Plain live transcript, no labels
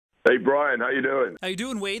Hey Brian, how you doing? How you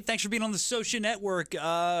doing, Wade? Thanks for being on the Social Network.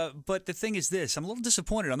 But the thing is this, I'm a little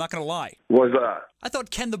disappointed. I'm not going to lie. What's that? I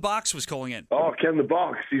thought Ken the Box was calling in. Oh, Ken the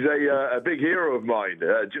Box. He's a big hero of mine.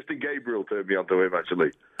 Justin Gabriel turned me onto him,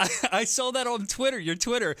 actually. I saw that on Twitter, your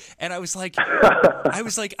Twitter, and I was like,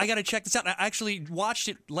 I got to check this out. I actually watched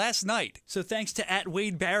it last night. So thanks to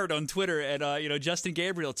 @Wade Barrett on Twitter and Justin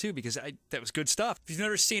Gabriel too, because that was good stuff. If you've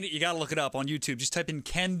never seen it, you got to look it up on YouTube. Just type in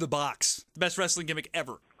Ken the Box, the best wrestling gimmick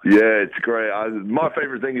ever. Yeah, it's great. My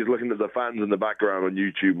favorite thing is looking at the fans in the background on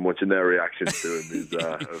YouTube and watching their reactions to him. He's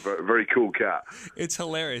a very cool cat. It's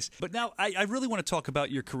hilarious. But now I really want to talk about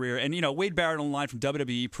your career. And, Wade Barrett online from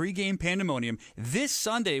WWE, Pre-Game Pandemonium. This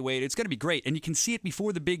Sunday, Wade, it's going to be great. And you can see it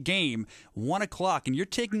before the big game, 1 o'clock. And you're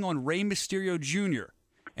taking on Rey Mysterio Jr.,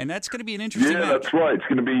 and that's going to be an interesting match. Yeah, that's right. It's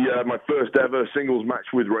going to be my first ever singles match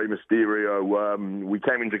with Rey Mysterio. We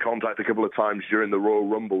came into contact a couple of times during the Royal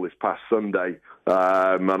Rumble this past Sunday,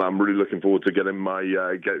 and I'm really looking forward to getting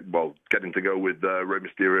getting to go with Rey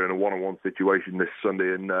Mysterio in a one-on-one situation this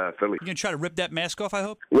Sunday in Philly. You going to try to rip that mask off, I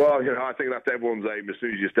hope? Well, I think that's everyone's aim. As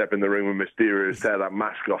soon as you step in the ring with Mysterio, tear that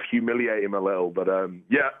mask off, humiliate him a little. But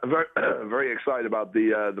very excited about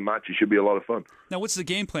the match. It should be a lot of fun. Now, what's the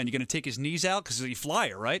game plan? You're going to take his knees out because he's a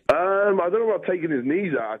flyer, right? I don't know about taking his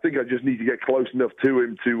knees out. I think I just need to get close enough to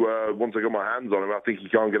him to, once I got my hands on him, I think he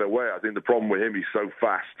can't get away. I think the problem with him, he's so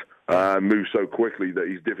fast, moves so quickly that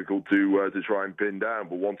he's difficult to try and pin down.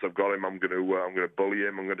 But once I've got him, I'm going to bully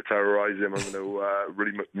him. I'm going to terrorize him. I'm going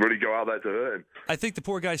to really go out there to hurt him. I think the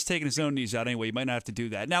poor guy's taking his own knees out anyway. You might not have to do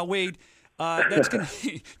that. Now, Wade, that's going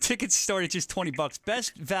to tickets start at just $20.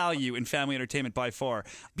 Best value in family entertainment by far.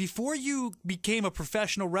 Before you became a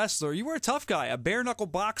professional wrestler, you were a tough guy, a bare knuckle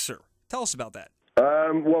boxer. Tell us about that.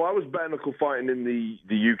 Well, I was bare knuckle fighting in the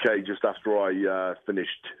UK just after I finished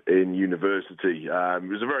in university. It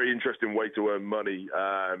was a very interesting way to earn money.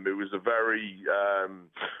 It was a very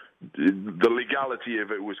the legality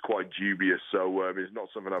of it was quite dubious, so it's not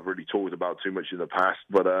something I've really talked about too much in the past.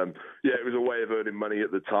 But it was a way of earning money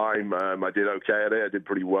at the time. I did okay at it. I did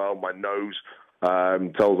pretty well. My nose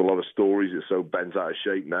tells a lot of stories. It's so bent out of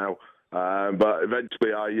shape now. But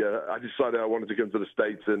eventually I decided I wanted to come to the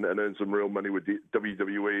States and earn some real money with the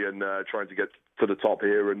WWE and trying to get to the top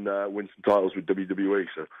here and win some titles with WWE.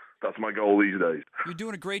 So that's my goal these days. You're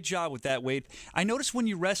doing a great job with that, Wade. I noticed when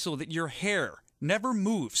you wrestle that your hair never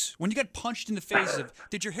moves. When you get punched in the face,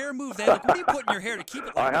 did your hair move then? Like, what do you put in your hair to keep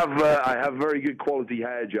it like I have very good quality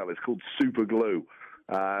hair gel. It's called Super Glue.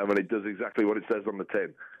 And it does exactly what it says on the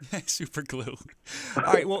tin. Super glue. All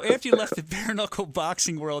right, well, after you left the bare-knuckle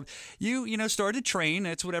boxing world, you started to train.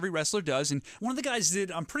 That's what every wrestler does. And one of the guys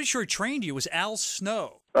that I'm pretty sure trained you was Al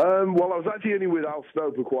Snow. Well, I was actually only with Al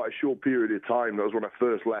Snow for quite a short period of time. That was when I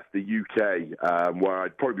first left the UK, where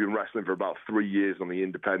I'd probably been wrestling for about 3 years on the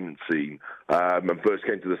independent scene, and first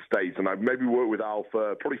came to the States. And I maybe worked with Al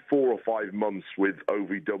for probably 4 or 5 months with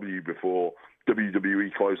OVW before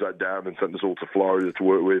WWE closed that down and sent us all to Florida to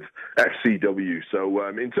work with FCW. So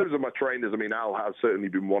in terms of my trainers, Al has certainly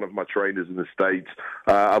been one of my trainers in the States.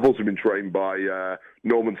 I've also been trained by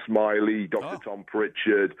Norman Smiley, Dr. Tom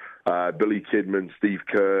Pritchard, Billy Kidman, Steve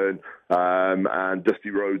Kern, and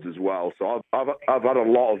Dusty Rhodes as well. So I've had a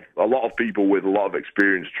lot of people with a lot of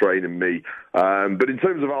experience training me. But in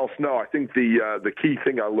terms of Al Snow, I think the key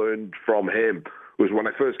thing I learned from him was when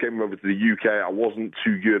I first came over to the UK, I wasn't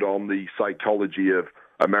too good on the psychology of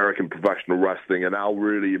American professional wrestling, and Al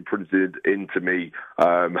really imprinted into me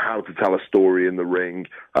how to tell a story in the ring,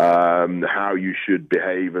 how you should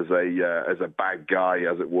behave as a bad guy,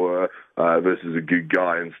 as it were, versus a good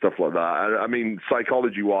guy and stuff like that.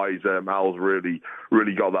 Psychology-wise, Al's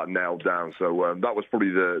really got that nailed down. So that was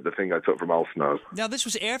probably the thing I took from Al Snow. Now, this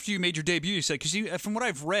was after you made your debut, you said, because from what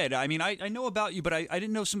I've read, I know about you, but I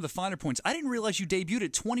didn't know some of the finer points. I didn't realize you debuted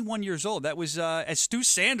at 21 years old. That was as Stu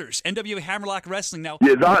Sanders, NWA Hammerlock Wrestling. Now,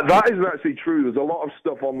 yeah, that isn't actually true. There's a lot of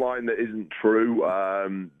stuff online that isn't true.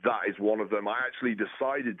 That is one of them. I actually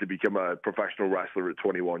decided to become a professional wrestler at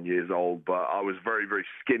 21 years old, but I was very, very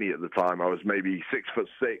skinny at the time. I was maybe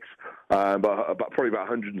 6'6", but probably about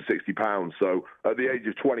 160 pounds. So at the age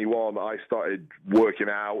of 21, I started working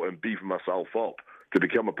out and beefing myself up to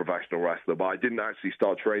become a professional wrestler, but I didn't actually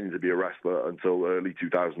start training to be a wrestler until early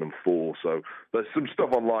 2004. So there's some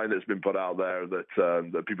stuff online that's been put out there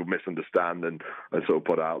that people misunderstand and sort of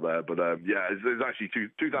put out there. But it's actually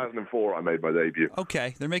 2004 I made my debut.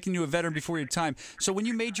 Okay, they're making you a veteran before your time. So when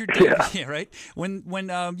you made your debut, yeah, right? When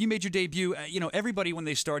you made your debut, everybody when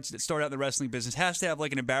they start out in the wrestling business has to have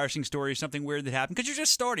like an embarrassing story or something weird that happened because you're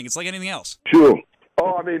just starting. It's like anything else. Sure.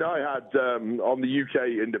 Oh, I mean, I had on the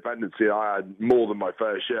UK independent scene, I had more than my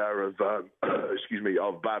fair share of,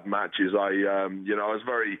 of bad matches. I was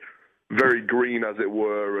very green, as it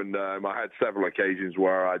were, and I had several occasions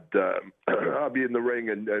where I'd be in the ring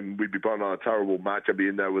and we'd be putting on a terrible match. I'd be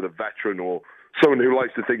in there with a veteran or someone who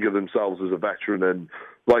likes to think of themselves as a veteran and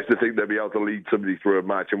likes to think they'd be able to lead somebody through a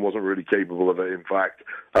match and wasn't really capable of it, in fact.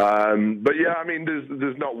 But yeah, I mean,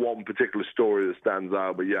 there's not one particular story that stands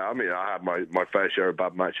out. But yeah, I mean, I had my fair share of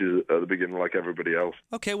bad matches at the beginning, like everybody else.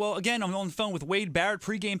 Okay, well, again, I'm on the phone with Wade Barrett,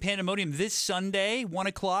 Pre-Game Pandemonium this Sunday, 1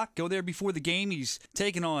 o'clock. Go there before the game. He's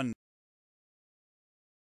taking on